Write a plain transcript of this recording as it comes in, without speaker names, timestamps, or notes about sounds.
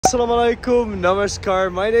Assalamu alaikum,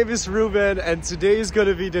 namaskar, my name is Ruben and today is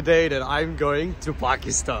gonna be the day that I'm going to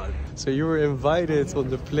Pakistan. So you were invited on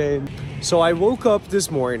the plane. So I woke up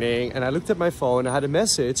this morning and I looked at my phone. I had a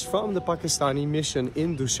message from the Pakistani mission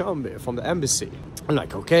in Dushanbe, from the embassy. I'm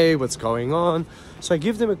like, okay, what's going on? So I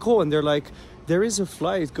give them a call and they're like, there is a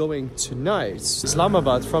flight going tonight,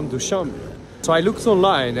 Islamabad from Dushanbe. So I looked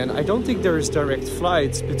online and I don't think there is direct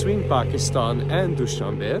flights between Pakistan and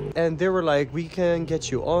Dushanbe. And they were like, we can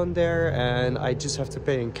get you on there and I just have to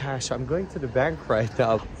pay in cash. I'm going to the bank right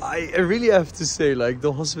now. I really have to say, like,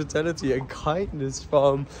 the hospitality and kindness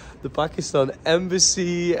from the Pakistan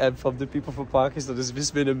embassy and from the people from Pakistan has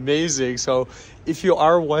just been amazing. So if you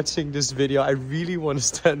are watching this video, I really want to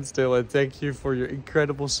stand still and thank you for your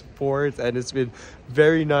incredible support. And it's been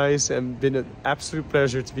very nice and been an absolute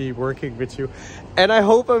pleasure to be working with you. And I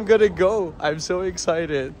hope I'm gonna go. I'm so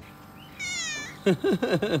excited. You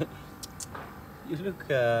look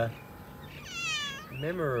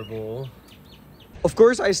memorable. Of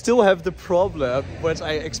course, I still have the problem, which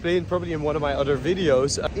I explained probably in one of my other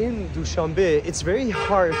videos. In Dushanbe, it's very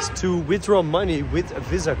hard to withdraw money with a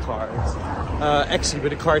Visa card. Actually,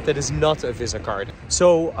 with a card that is not a Visa card.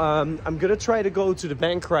 So I'm gonna try to go to the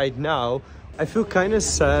bank right now. I feel kind of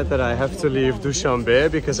sad that I have to leave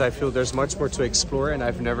Dushanbe because I feel there's much more to explore and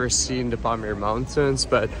I've never seen the Pamir Mountains,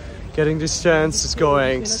 but getting this chance is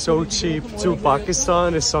going so cheap to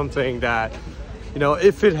Pakistan is something that, you know,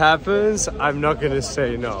 if it happens, I'm not gonna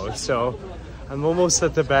say no. So I'm almost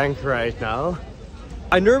at the bank right now.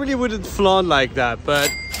 I normally wouldn't flaunt like that,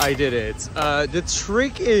 but I did it. The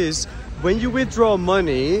trick is when you withdraw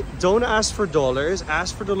money, don't ask for dollars,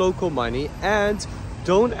 ask for the local money, and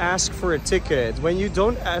don't ask for a ticket. When you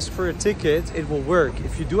don't ask for a ticket, it will work.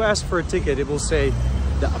 If you do ask for a ticket, it will say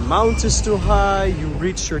the amount is too high, you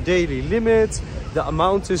reach your daily limit, the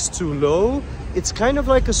amount is too low. It's kind of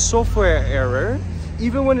like a software error.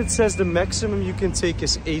 Even when it says the maximum you can take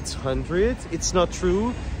is 800, it's not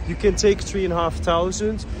true. You can take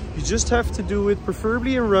 3,500. You just have to do it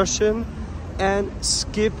preferably in Russian and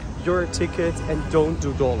skip your ticket and don't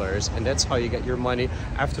do dollars, and that's how you get your money.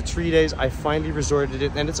 After 3 days I finally resorted to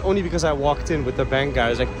it, and it's only because I walked in with the bank guy. I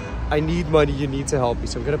was like, I need money, you need to help me.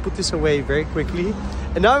 So I'm gonna put this away very quickly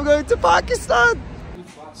and now I'm going to Pakistan.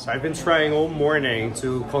 So I've been trying all morning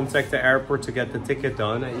to contact the airport to get the ticket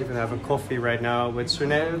done. I even have a coffee right now with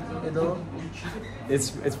Sunil.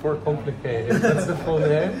 It's more complicated. What's the full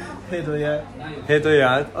name? Hidayat.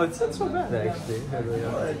 Hidayat. Oh, it's not so bad actually.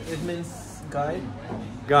 Hidayat. It means guy.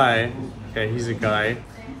 Okay, he's a guy.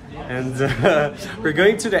 And we're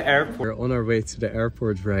going to the airport. We're on our way to the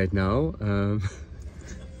airport right now.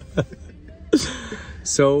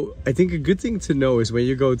 So I think a good thing to know is when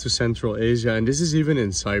you go to Central Asia, and this is even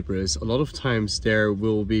in Cyprus, a lot of times there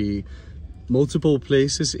will be multiple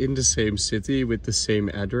places in the same city with the same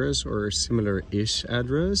address or similar-ish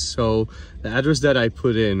address. So the address that I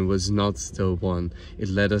put in was not the one. It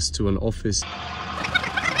led us to an office.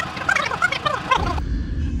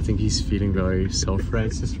 I think he's feeling very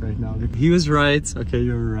self-righteous right now. He was right. Okay,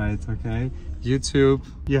 you were right. Okay. YouTube,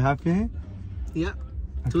 you happy? Yeah,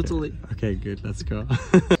 okay. Totally. Okay, good. Let's go.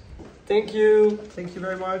 Thank you. Thank you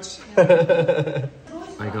very much. I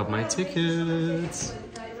got my tickets.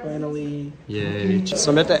 Finally. Yay.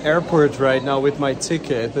 So I'm at the airport right now with my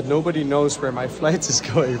ticket, but nobody knows where my flight is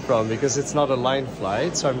going from because it's not a line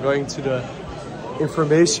flight. So I'm going to the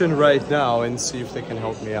information right now and see if they can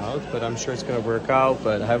help me out, but I'm sure it's gonna work out.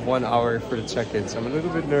 But I have 1 hour for the check-in, so I'm a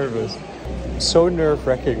little bit nervous. So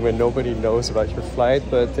nerve-wracking when nobody knows about your flight,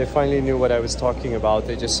 but they finally knew what I was talking about.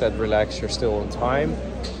 They just said, relax, you're still on time.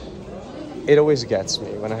 It always gets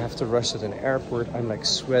me when I have to rush at an airport. I'm like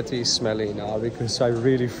sweaty, smelly now because I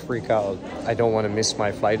really freak out. I don't want to miss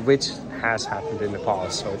my flight, which has happened in the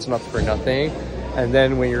past, so it's not for nothing. And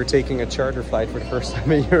then when you're taking a charter flight for the first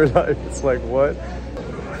time in your life, it's like, what?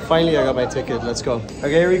 Finally, I got my ticket. Let's go.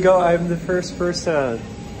 Okay, here we go. I'm the first person.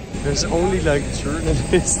 There's only like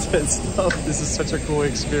journalists and stuff. This is such a cool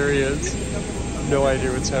experience. I have no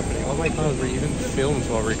idea what's happening. Oh my god, we're even filmed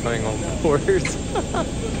while we're going on board.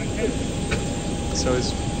 So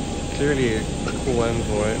it's clearly a cool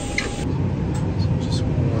envoy. So just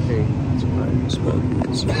walking to my spot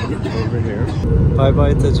over here. Bye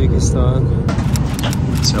bye Tajikistan.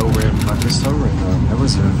 So we're in Pakistan right now. That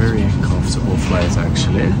was a very comfortable flight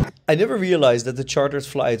actually. I never realized that the chartered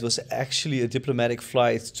flight was actually a diplomatic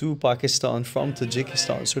flight to Pakistan from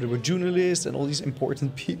Tajikistan. So there were journalists and all these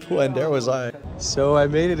important people, and there was I. So I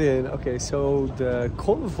made it in. Okay, so the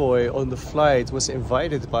convoy on the flight was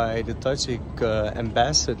invited by the Tajik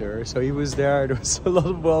ambassador. So he was there was a lot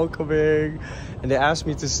of welcoming, and they asked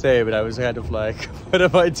me to stay, but I was kind of like, what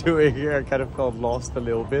am I doing here? I kind of got lost a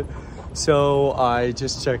little bit. So I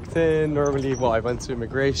just checked in. Normally, well, I went to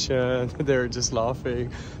immigration. They were just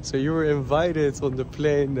laughing. So you were invited on the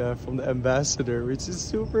plane from the ambassador, which is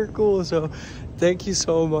super cool. So thank you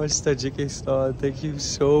so much, Tajikistan. Thank you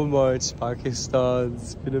so much, Pakistan.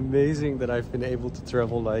 It's been amazing that I've been able to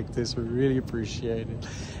travel like this. We really appreciate it.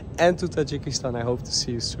 And to Tajikistan, I hope to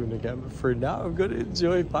see you soon again. But for now, I'm gonna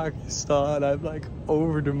enjoy Pakistan. I'm like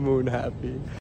over the moon happy.